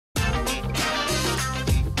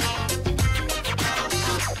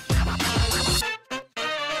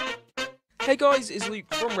Hey guys, it's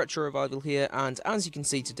Luke from RetroRevival here, and as you can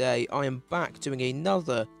see today, I am back doing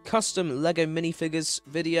another custom LEGO minifigures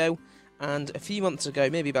video, and a few months ago,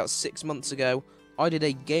 maybe about 6 months ago, I did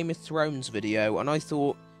a Game of Thrones video, and I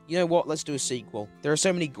thought, you know what, let's do a sequel. There are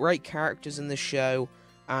so many great characters in this show,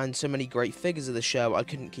 and so many great figures of the show, I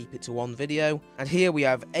couldn't keep it to one video. And here we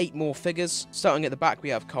have 8 more figures. Starting at the back, we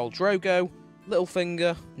have Khal Drogo,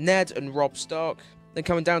 Littlefinger, Ned and Robb Stark. Then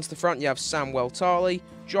coming down to the front, you have Samwell Tarly,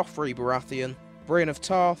 Joffrey Baratheon, Brienne of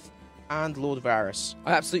Tarth, and Lord Varys.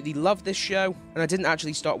 I absolutely love this show, and I didn't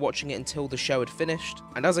actually start watching it until the show had finished.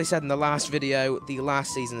 And as I said in the last video, the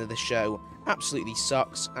last season of this show absolutely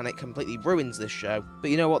sucks, and it completely ruins this show. But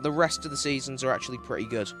you know what, the rest of the seasons are actually pretty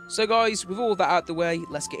good. So guys, with all that out the way,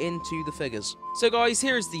 let's get into the figures. So guys,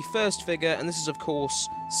 here is the first figure, and this is of course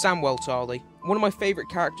Samwell Tarly. One of my favourite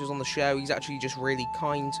characters on the show. He's actually just really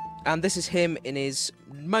kind. And this is him in his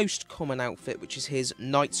most common outfit, which is his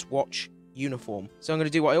Night's Watch uniform. So I'm going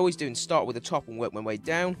to do what I always do and start with the top and work my way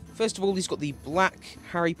down. First of all, he's got the black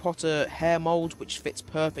Harry Potter hair mould, which fits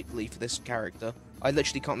perfectly for this character. I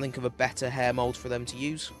literally can't think of a better hair mould for them to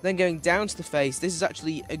use. Then going down to the face, this is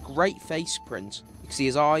actually a great face print. You can see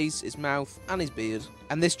his eyes, his mouth, and his beard.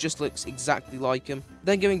 And this just looks exactly like him.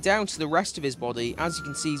 Then going down to the rest of his body, as you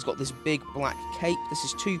can see, he's got this big black cape. This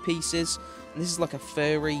is 2 pieces. And this is like a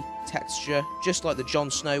furry texture, just like the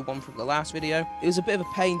Jon Snow one from the last video. It was a bit of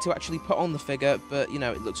a pain to actually put on the figure, but you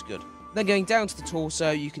know, it looks good. Then going down to the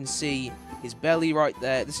torso, you can see his belly right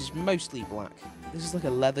there. This is mostly black. This is like a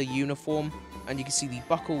leather uniform, and you can see the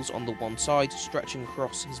buckles on the one side stretching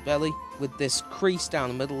across his belly, with this crease down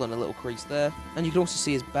the middle and a little crease there. And you can also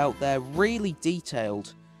see his belt there, really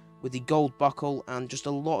detailed, with the gold buckle and just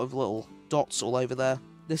a lot of little dots all over there.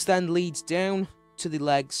 This then leads down to the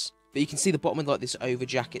legs, but you can see the bottom of like this over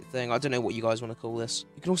jacket thing. I don't know what you guys want to call this.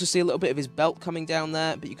 You can also see a little bit of his belt coming down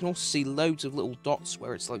there, but you can also see loads of little dots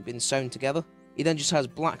where it's like been sewn together. He then just has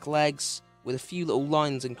black legs with a few little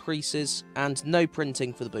lines and creases, and no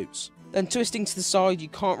printing for the boots. Then twisting to the side, you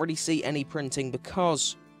can't really see any printing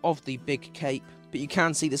because of the big cape, but you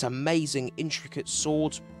can see this amazing intricate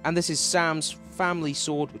sword, and this is Sam's family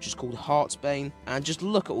sword, which is called Heartsbane, and just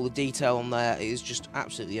look at all the detail on there. It is just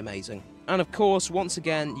absolutely amazing. And of course, once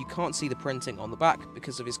again, you can't see the printing on the back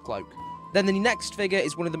because of his cloak. Then the next figure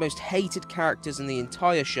is one of the most hated characters in the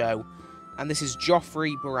entire show, and this is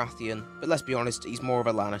Joffrey Baratheon, but let's be honest, he's more of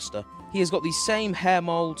a Lannister. He has got the same hair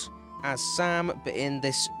mould as Sam, but in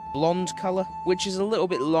this blonde colour, which is a little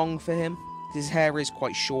bit long for him. His hair is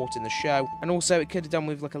quite short in the show, and also it could have done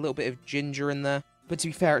with like a little bit of ginger in there, but to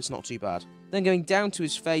be fair, it's not too bad. Then going down to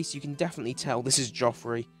his face, you can definitely tell this is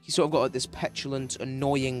Joffrey. He's sort of got like this petulant,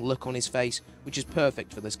 annoying look on his face, which is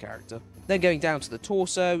perfect for this character. Then going down to the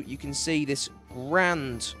torso, you can see this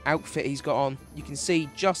grand outfit he's got on. You can see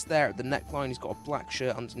just there at the neckline, he's got a black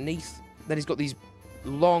shirt underneath. Then he's got these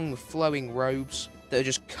long flowing robes that are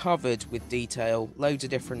just covered with detail, loads of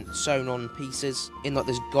different sewn on pieces in like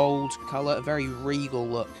this gold colour, a very regal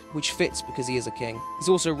look, which fits because he is a king. He's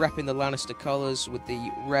also repping the Lannister colours with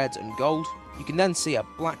the red and gold. You can then see a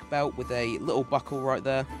black belt with a little buckle right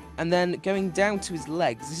there. And then going down to his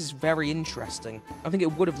legs, this is very interesting. I think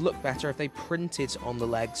it would have looked better if they printed on the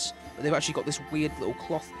legs, but they've actually got this weird little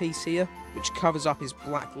cloth piece here, which covers up his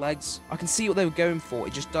black legs. I can see what they were going for,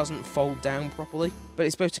 it just doesn't fold down properly, but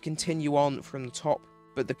it's supposed to continue on from the top,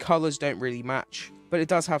 but the colours don't really match, but it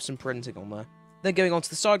does have some printing on there. Then going on to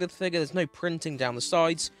the side of the figure, there's no printing down the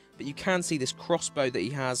sides, but you can see this crossbow that he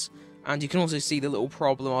has, and you can also see the little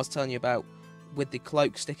problem I was telling you about with the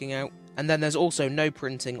cloak sticking out. And then there's also no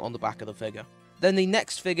printing on the back of the figure. Then the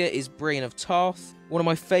next figure is Brienne of Tarth, one of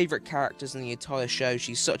my favourite characters in the entire show.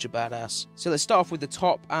 She's such a badass. So let's start off with the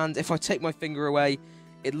top, and if I take my finger away,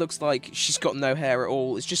 it looks like she's got no hair at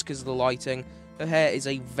all. It's just because of the lighting. Her hair is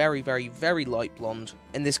a very, very, very light blonde,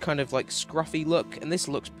 in this kind of like scruffy look, and this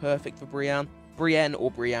looks perfect for Brienne. Brienne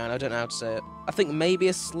or Brienne, I don't know how to say it. I think maybe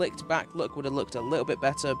a slicked back look would have looked a little bit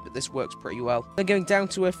better, but this works pretty well. Then going down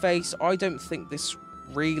to her face, I don't think this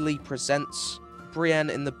really presents Brienne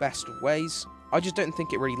in the best ways. I just don't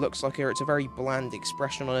think it really looks like her. It's a very bland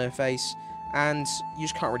expression on her face, and you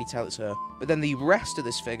just can't really tell it's her. But then the rest of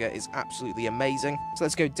this figure is absolutely amazing. So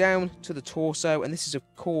let's go down to the torso, and this is of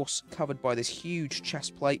course covered by this huge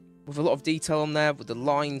chest plate with a lot of detail on there, with the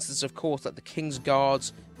lines. This is of course like the King's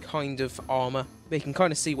Guards kind of armour. But you can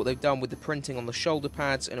kind of see what they've done with the printing on the shoulder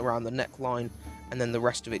pads and around the neckline, and then the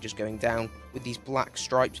rest of it just going down with these black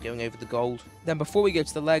stripes going over the gold. Then before we go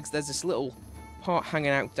to the legs, there's this little part hanging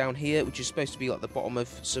out down here, which is supposed to be like the bottom of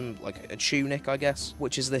some, like a tunic, I guess,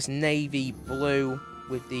 which is this navy blue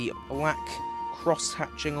with the black cross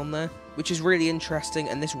hatching on there. which is really interesting,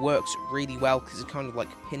 and this works really well because it's kind of like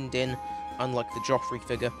pinned in, unlike the Joffrey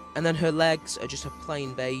figure. And then her legs are just a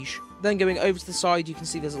plain beige. Then going over to the side, you can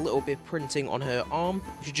see there's a little bit of printing on her arm,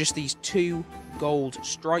 which are just these 2 gold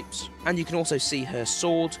stripes. And you can also see her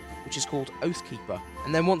sword, which is called Oathkeeper.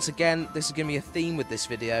 And then once again, this is going to be a theme with this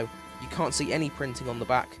video. You can't see any printing on the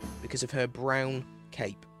back because of her brown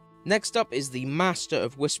cape. Next up is the Master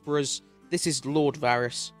of Whisperers. This is Lord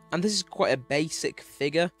Varys. And this is quite a basic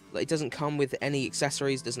figure. Like, it doesn't come with any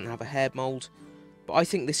accessories, doesn't have a hair mold. But I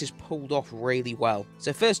think this is pulled off really well.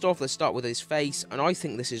 So first off, let's start with his face, and I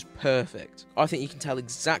think this is perfect. I think you can tell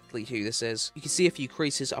exactly who this is. You can see a few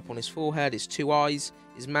creases up on his forehead, his 2 eyes,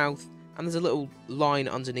 his mouth, and there's a little line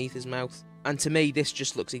underneath his mouth. And to me, this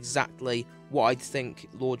just looks exactly what I'd think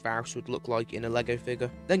Lord Varys would look like in a Lego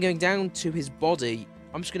figure. Then going down to his body,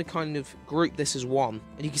 I'm just going to kind of group this as one.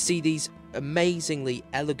 And you can see these amazingly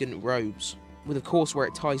elegant robes, with of course where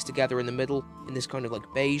it ties together in the middle in this kind of like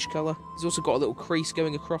beige colour. He's also got a little crease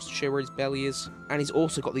going across to show where his belly is, and he's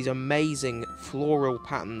also got these amazing floral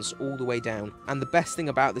patterns all the way down. And the best thing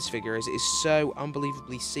about this figure is it is so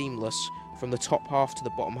unbelievably seamless from the top half to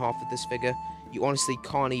the bottom half of this figure. You honestly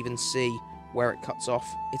can't even see where it cuts off.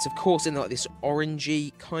 It's of course in like this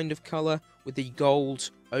orangey kind of colour with the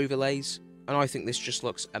gold overlays, and I think this just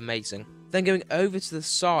looks amazing. Then going over to the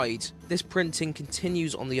side, this printing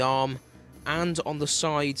continues on the arm and on the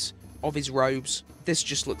sides of his robes. This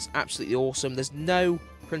just looks absolutely awesome. There's no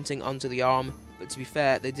printing under the arm, but to be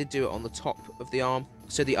fair, they did do it on the top of the arm,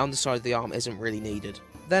 so the underside of the arm isn't really needed.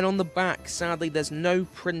 Then on the back, sadly, there's no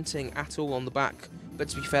printing at all on the back, but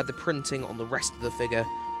to be fair, the printing on the rest of the figure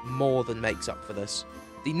more than makes up for this.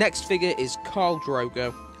 The next figure is Khal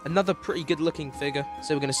Drogo, another pretty good looking figure,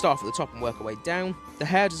 so we're going to start off at the top and work our way down. The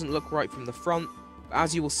hair doesn't look right from the front, but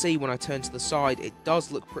as you will see when I turn to the side, it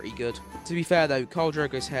does look pretty good. To be fair though, Khal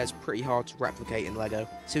Drogo's hair is pretty hard to replicate in Lego,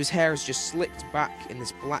 so his hair is just slicked back in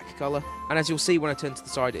this black colour, and as you'll see when I turn to the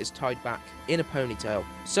side, it is tied back in a ponytail.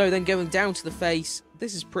 So then going down to the face,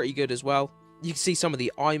 this is pretty good as well. You can see some of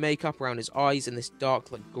the eye makeup around his eyes in this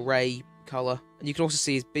dark like grey colour, and you can also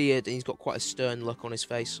see his beard, and he's got quite a stern look on his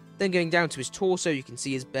face. Then going down to his torso, you can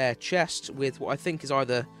see his bare chest with what I think is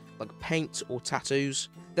either like paint or tattoos.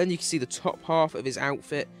 Then you can see the top half of his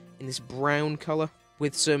outfit in this brown colour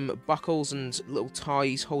with some buckles and little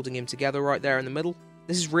ties holding him together right there in the middle.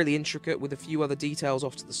 This is really intricate with a few other details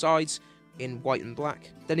off to the sides in white and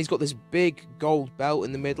black. Then he's got this big gold belt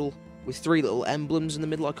in the middle with 3 little emblems in the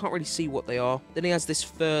middle. I can't really see what they are. Then he has this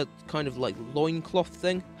fur kind of like loincloth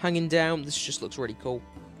thing hanging down. This just looks really cool.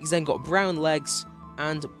 He's then got brown legs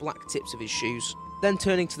and black tips of his shoes. Then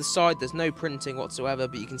turning to the side, there's no printing whatsoever,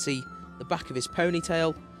 but you can see the back of his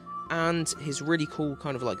ponytail and his really cool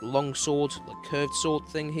kind of like long sword, like curved sword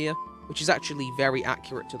thing here, which is actually very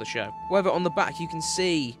accurate to the show. However, on the back you can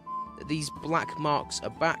see that these black marks are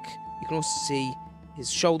back. You can also see his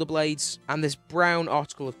shoulder blades, and this brown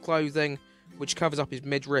article of clothing, which covers up his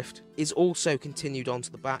midriff, is also continued onto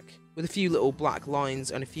the back, with a few little black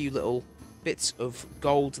lines and a few little bits of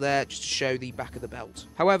gold there, just to show the back of the belt.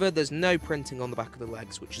 However, there's no printing on the back of the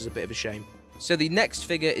legs, which is a bit of a shame. So the next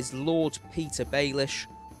figure is Lord Peter Baelish,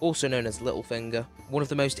 also known as Littlefinger, one of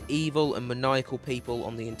the most evil and maniacal people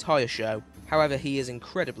on the entire show. However, he is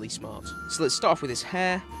incredibly smart. So let's start off with his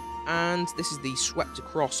hair, and this is the swept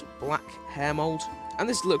across black hair mold. And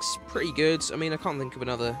this looks pretty good. I mean, I can't think of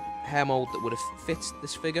another hair mold that would have fit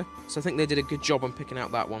this figure, so I think they did a good job on picking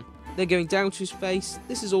out that one. Then going down to his face,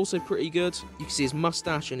 this is also pretty good. You can see his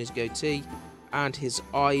mustache and his goatee, and his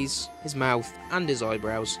eyes, his mouth, and his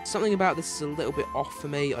eyebrows. Something about this is a little bit off for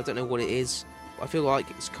me. I don't know what it is, but I feel like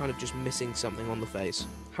it's kind of just missing something on the face.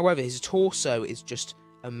 However, his torso is just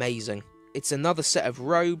amazing. It's another set of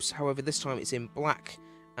robes, however this time it's in black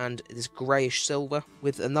and this greyish silver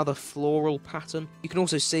with another floral pattern. You can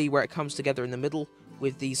also see where it comes together in the middle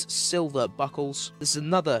with these silver buckles. This is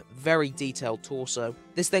another very detailed torso.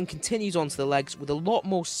 This then continues onto the legs with a lot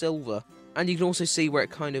more silver, and you can also see where it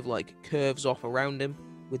kind of like curves off around him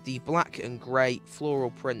with the black and grey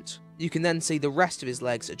floral print. You can then see the rest of his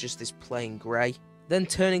legs are just this plain grey. Then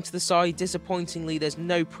turning to the side, disappointingly there's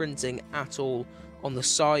no printing at all on the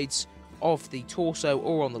sides of the torso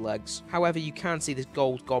or on the legs. However, you can see this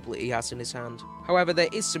gold goblet he has in his hand. However, there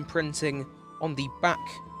is some printing on the back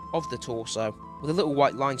of the torso, with a little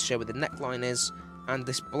white line to show where the neckline is, and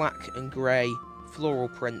this black and grey floral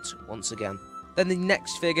print once again. Then the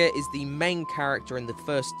next figure is the main character in the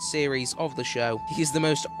first series of the show. He is the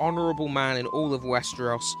most honourable man in all of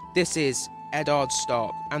Westeros. This is Eddard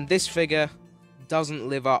Stark, and this figure doesn't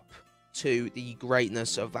live up to the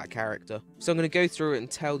greatness of that character. So I'm going to go through it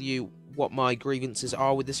and tell you what my grievances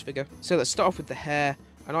are with this figure. So let's start off with the hair,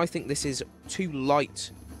 and I think this is too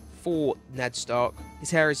light for Ned Stark.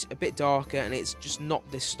 His hair is a bit darker and it's just not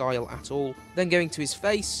this style at all. Then going to his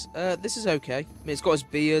face, this is okay. I mean, it's got his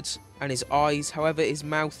beard and his eyes, however his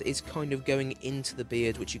mouth is kind of going into the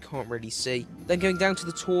beard, which you can't really see. Then going down to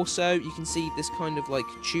the torso, you can see this kind of like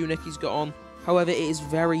tunic he's got on, however it is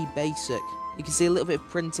very basic. You can see a little bit of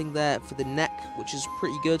printing there for the neck, which is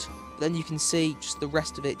pretty good. But then you can see just the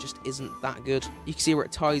rest of it just isn't that good. You can see where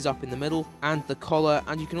it ties up in the middle, and the collar,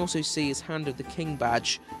 and you can also see his Hand of the King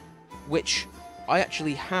badge, which I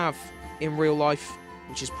actually have in real life,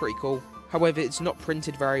 which is pretty cool. However, it's not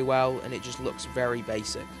printed very well, and it just looks very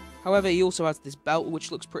basic. However, he also has this belt,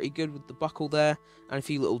 which looks pretty good with the buckle there, and a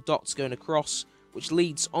few little dots going across, which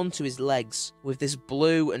leads onto his legs with this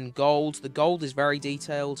blue and gold. The gold is very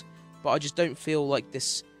detailed, but I just don't feel like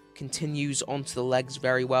this continues onto the legs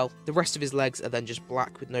very well. The rest of his legs are then just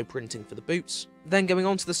black with no printing for the boots. Then going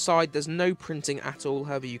on to the side, there's no printing at all,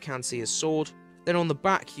 however you can see his sword. Then on the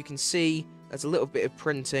back, you can see there's a little bit of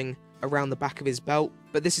printing around the back of his belt,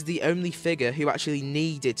 but this is the only figure who actually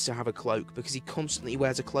needed to have a cloak, because he constantly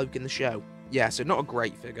wears a cloak in the show. Yeah, so not a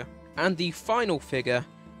great figure. And the final figure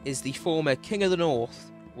is the former King of the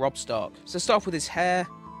North, Robb Stark. So start off with his hair.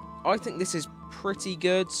 I think this is pretty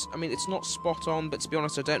good. I mean, it's not spot on, but to be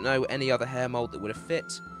honest, I don't know any other hair mold that would have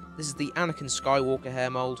fit. This is the Anakin Skywalker hair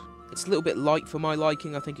mold. It's a little bit light for my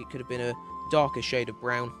liking. I think it could have been a darker shade of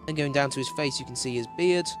brown. And going down to his face, you can see his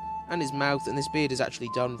beard and his mouth, and this beard is actually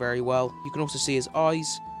done very well. You can also see his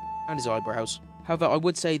eyes and his eyebrows. However, I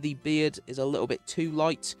would say the beard is a little bit too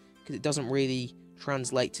light, because it doesn't really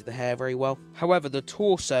translate to the hair very well. However, the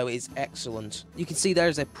torso is excellent. You can see there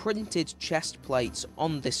is a printed chest plate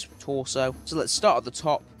on this torso. So let's start at the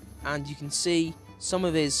top, and you can see some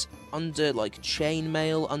of his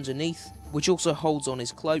chainmail underneath, which also holds on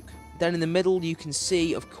his cloak. Then in the middle, you can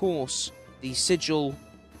see, of course, the sigil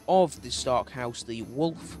of the Stark house, the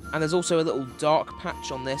wolf. And there's also a little dark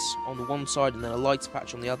patch on this on the one side, and then a light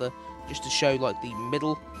patch on the other, just to show like the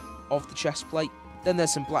middle of the chest plate. Then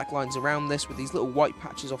there's some black lines around this with these little white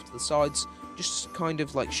patches off to the sides, just kind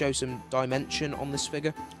of like show some dimension on this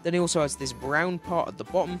figure. Then he also has this brown part at the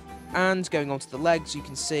bottom, and going onto the legs, you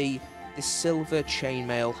can see this silver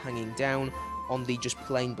chainmail hanging down on the just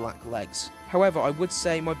plain black legs. However, I would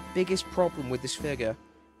say my biggest problem with this figure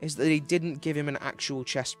is that they didn't give him an actual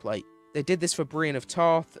chest plate. They did this for Brienne of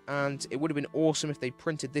Tarth, and it would have been awesome if they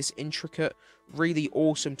printed this intricate, really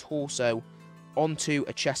awesome torso onto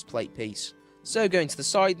a chest plate piece. So going to the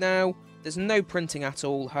side now, there's no printing at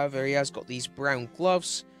all. However, he has got these brown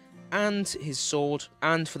gloves and his sword,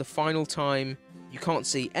 and for the final time, you can't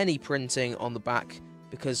see any printing on the back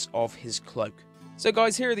because of his cloak. So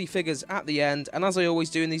guys, here are the figures at the end, and as I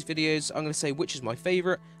always do in these videos, I'm going to say which is my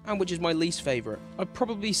favourite and which is my least favourite. I'd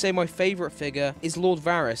probably say my favourite figure is Lord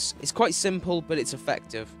Varys. It's quite simple, but it's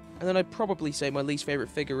effective. And then I'd probably say my least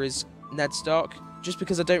favourite figure is Ned Stark, just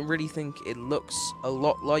because I don't really think it looks a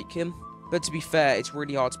lot like him. But to be fair, it's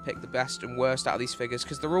really hard to pick the best and worst out of these figures,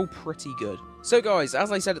 because they're all pretty good. So guys, as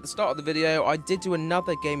I said at the start of the video, I did do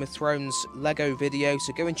another Game of Thrones Lego video,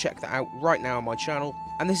 so go and check that out right now on my channel.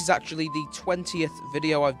 And this is actually the 20th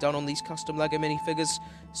video I've done on these custom Lego minifigures,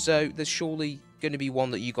 so there's surely going to be one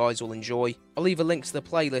that you guys will enjoy. I'll leave a link to the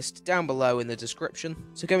playlist down below in the description,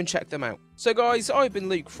 so go and check them out. So guys, I've been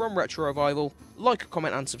Luke from RetroRevival. Like,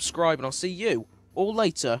 comment and subscribe, and I'll see you all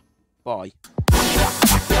later. Bye.